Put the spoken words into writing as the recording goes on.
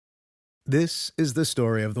This is the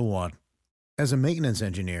story of the one. As a maintenance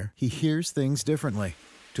engineer, he hears things differently.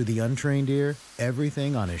 To the untrained ear,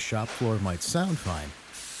 everything on his shop floor might sound fine,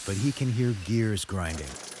 but he can hear gears grinding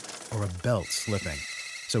or a belt slipping.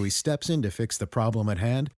 So he steps in to fix the problem at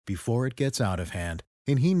hand before it gets out of hand.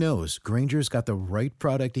 And he knows Grainger's got the right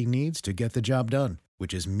product he needs to get the job done,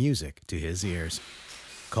 which is music to his ears.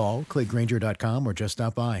 Call, click Grainger.com, or just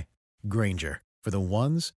stop by. Grainger, for the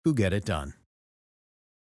ones who get it done.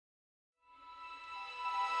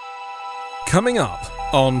 Coming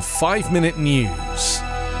up on 5 Minute News.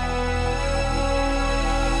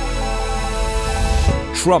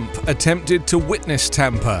 Trump attempted to witness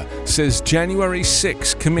tamper, says January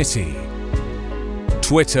 6 committee.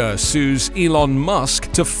 Twitter sues Elon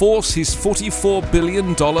Musk to force his $44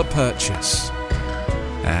 billion purchase.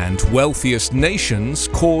 And wealthiest nations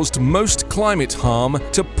caused most climate harm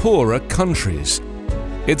to poorer countries.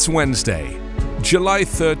 It's Wednesday, July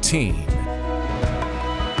 13.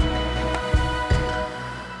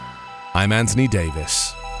 I'm Anthony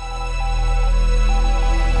Davis.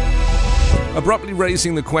 Abruptly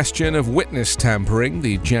raising the question of witness tampering,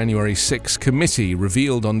 the January 6 committee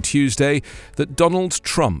revealed on Tuesday that Donald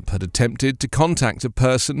Trump had attempted to contact a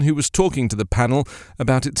person who was talking to the panel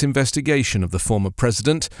about its investigation of the former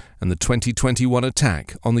president and the 2021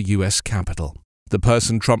 attack on the U.S. Capitol. The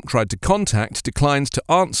person Trump tried to contact declines to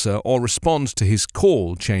answer or respond to his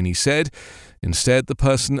call, Cheney said. Instead, the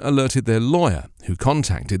person alerted their lawyer, who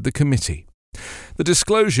contacted the committee. The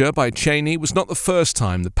disclosure by Cheney was not the first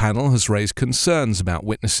time the panel has raised concerns about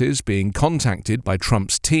witnesses being contacted by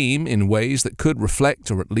Trump's team in ways that could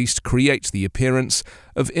reflect or at least create the appearance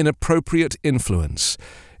of inappropriate influence.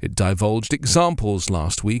 It divulged examples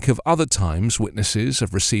last week of other times witnesses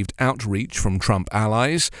have received outreach from Trump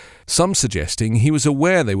allies, some suggesting he was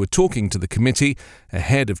aware they were talking to the committee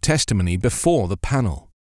ahead of testimony before the panel.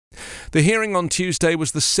 The hearing on Tuesday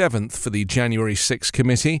was the 7th for the January 6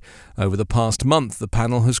 committee. Over the past month, the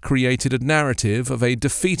panel has created a narrative of a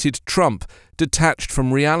defeated Trump detached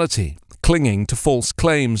from reality, clinging to false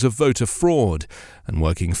claims of voter fraud, and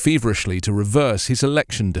working feverishly to reverse his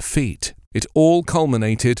election defeat. It all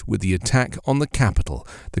culminated with the attack on the Capitol,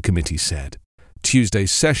 the committee said.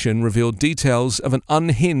 Tuesday's session revealed details of an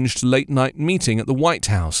unhinged late-night meeting at the White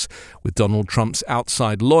House, with Donald Trump's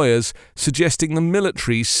outside lawyers suggesting the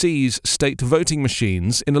military seize state voting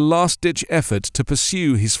machines in a last-ditch effort to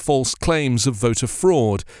pursue his false claims of voter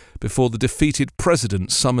fraud before the defeated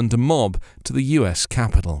president summoned a mob to the U.S.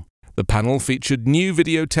 Capitol. The panel featured new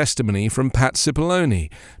video testimony from Pat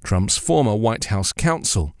Cipollone, Trump's former White House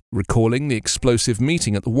counsel, recalling the explosive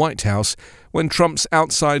meeting at the White House when Trump's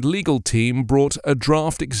outside legal team brought a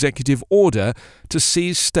draft executive order to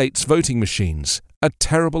seize states' voting machines. A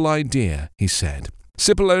terrible idea, he said.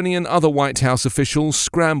 Cipollone and other White House officials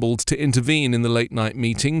scrambled to intervene in the late-night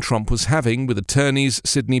meeting Trump was having with attorneys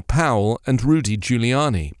Sidney Powell and Rudy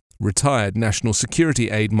Giuliani, retired National Security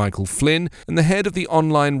aide Michael Flynn, and the head of the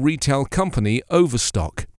online retail company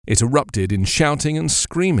Overstock. It erupted in shouting and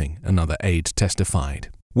screaming, another aide testified.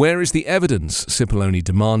 Where is the evidence, Cipollone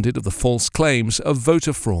demanded, of the false claims of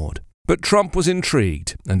voter fraud? But Trump was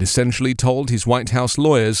intrigued and essentially told his White House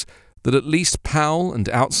lawyers that at least Powell and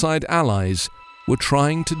outside allies were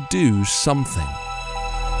trying to do something.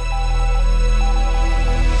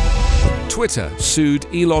 Twitter sued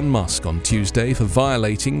Elon Musk on Tuesday for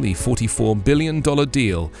violating the $44 billion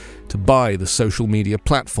deal to buy the social media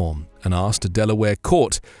platform and asked a Delaware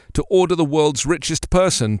court to order the world's richest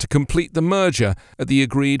person to complete the merger at the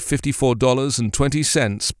agreed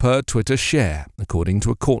 $54.20 per Twitter share, according to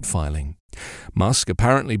a court filing. Musk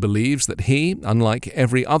apparently believes that he, unlike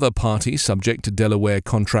every other party subject to Delaware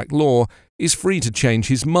contract law, is free to change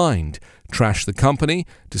his mind, trash the company,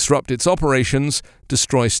 disrupt its operations,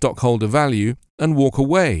 destroy stockholder value, and walk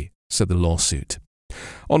away, said the lawsuit.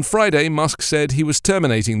 On Friday, Musk said he was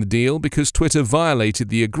terminating the deal because Twitter violated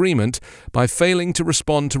the agreement by failing to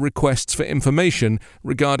respond to requests for information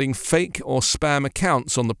regarding fake or spam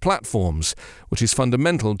accounts on the platforms, which is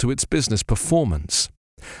fundamental to its business performance.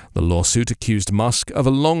 The lawsuit accused Musk of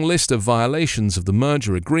a long list of violations of the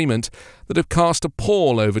merger agreement that have cast a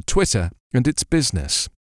pall over Twitter and its business.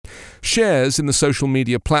 Shares in the social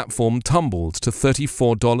media platform tumbled to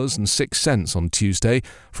 $34.06 on Tuesday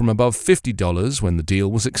from above $50 when the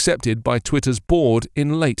deal was accepted by Twitter's board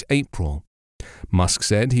in late April. Musk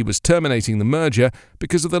said he was terminating the merger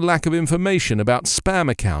because of the lack of information about spam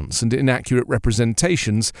accounts and inaccurate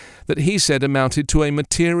representations that he said amounted to a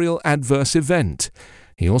material adverse event.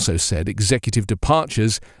 He also said executive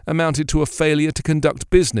departures amounted to a failure to conduct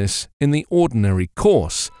business in the ordinary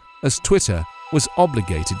course, as Twitter was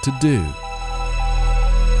obligated to do.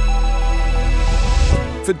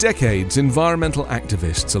 For decades, environmental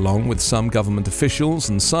activists, along with some government officials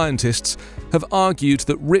and scientists, have argued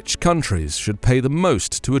that rich countries should pay the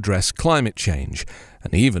most to address climate change,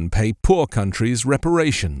 and even pay poor countries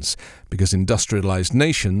reparations, because industrialized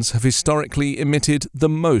nations have historically emitted the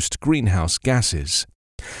most greenhouse gases.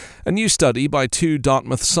 A new study by 2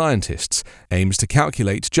 Dartmouth scientists aims to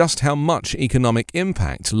calculate just how much economic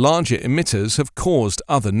impact larger emitters have caused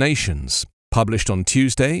other nations. Published on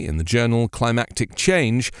Tuesday in the journal Climatic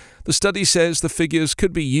Change, the study says the figures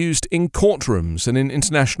could be used in courtrooms and in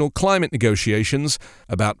international climate negotiations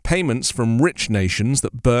about payments from rich nations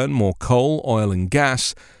that burn more coal, oil and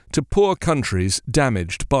gas to poor countries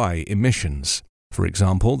damaged by emissions. For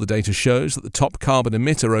example, the data shows that the top carbon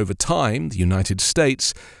emitter over time, the United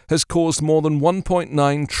States, has caused more than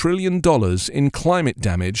 $1.9 trillion in climate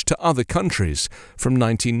damage to other countries from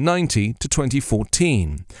 1990 to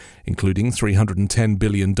 2014, including $310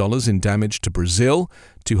 billion in damage to Brazil,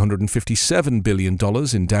 $257 billion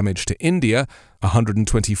in damage to India,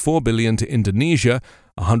 $124 billion to Indonesia,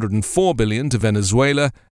 $104 billion to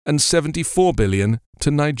Venezuela, and $74 billion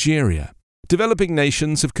to Nigeria. Developing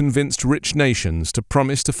nations have convinced rich nations to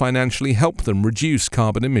promise to financially help them reduce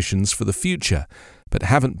carbon emissions for the future, but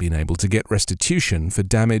haven't been able to get restitution for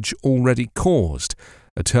damage already caused,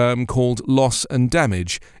 a term called loss and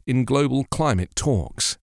damage in global climate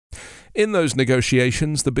talks. In those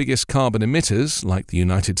negotiations, the biggest carbon emitters, like the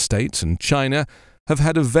United States and China, have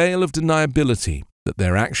had a veil of deniability that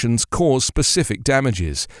their actions cause specific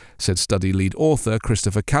damages, said study lead author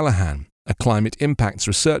Christopher Callaghan, a climate impacts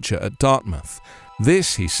researcher at Dartmouth.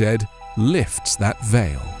 This, he said, lifts that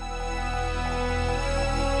veil.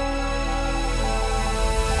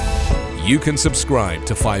 You can subscribe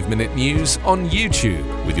to 5 Minute News on YouTube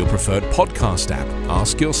with your preferred podcast app.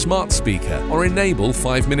 Ask your smart speaker or enable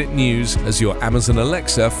 5 Minute News as your Amazon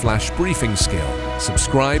Alexa flash briefing skill.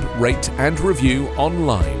 Subscribe, rate and review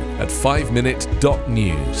online at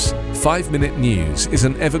 5minute.news. 5 Minute News is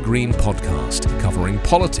an evergreen podcast covering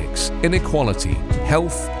politics, inequality,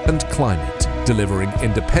 health and climate, delivering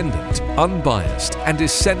independent, unbiased and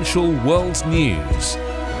essential world news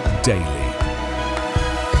daily.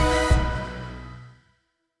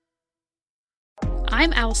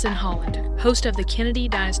 I'm Allison Holland, host of the Kennedy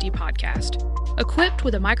Dynasty podcast. Equipped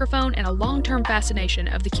with a microphone and a long-term fascination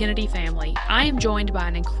of the Kennedy family, I am joined by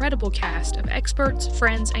an incredible cast of experts,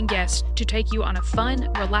 friends, and guests to take you on a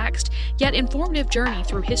fun, relaxed, yet informative journey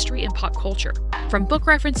through history and pop culture. From book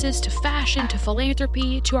references to fashion to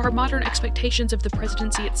philanthropy to our modern expectations of the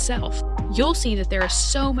presidency itself, you'll see that there is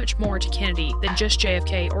so much more to Kennedy than just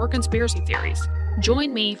JFK or conspiracy theories.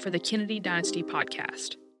 Join me for the Kennedy Dynasty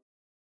podcast.